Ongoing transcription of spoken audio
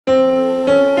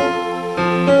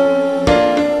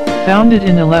Founded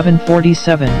in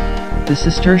 1147, the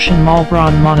Cistercian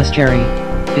Maulbronn Monastery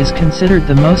is considered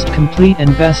the most complete and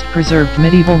best preserved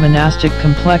medieval monastic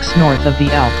complex north of the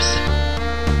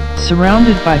Alps.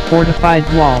 Surrounded by fortified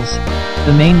walls,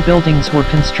 the main buildings were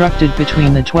constructed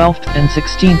between the 12th and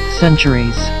 16th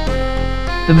centuries.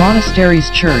 The monastery's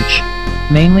church,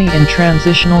 mainly in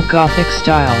transitional Gothic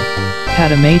style,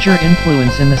 had a major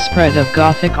influence in the spread of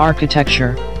Gothic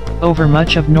architecture over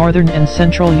much of northern and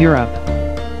central Europe.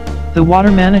 The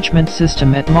water management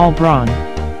system at Maulbronn,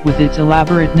 with its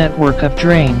elaborate network of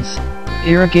drains,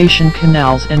 irrigation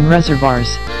canals and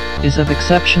reservoirs, is of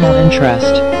exceptional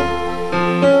interest.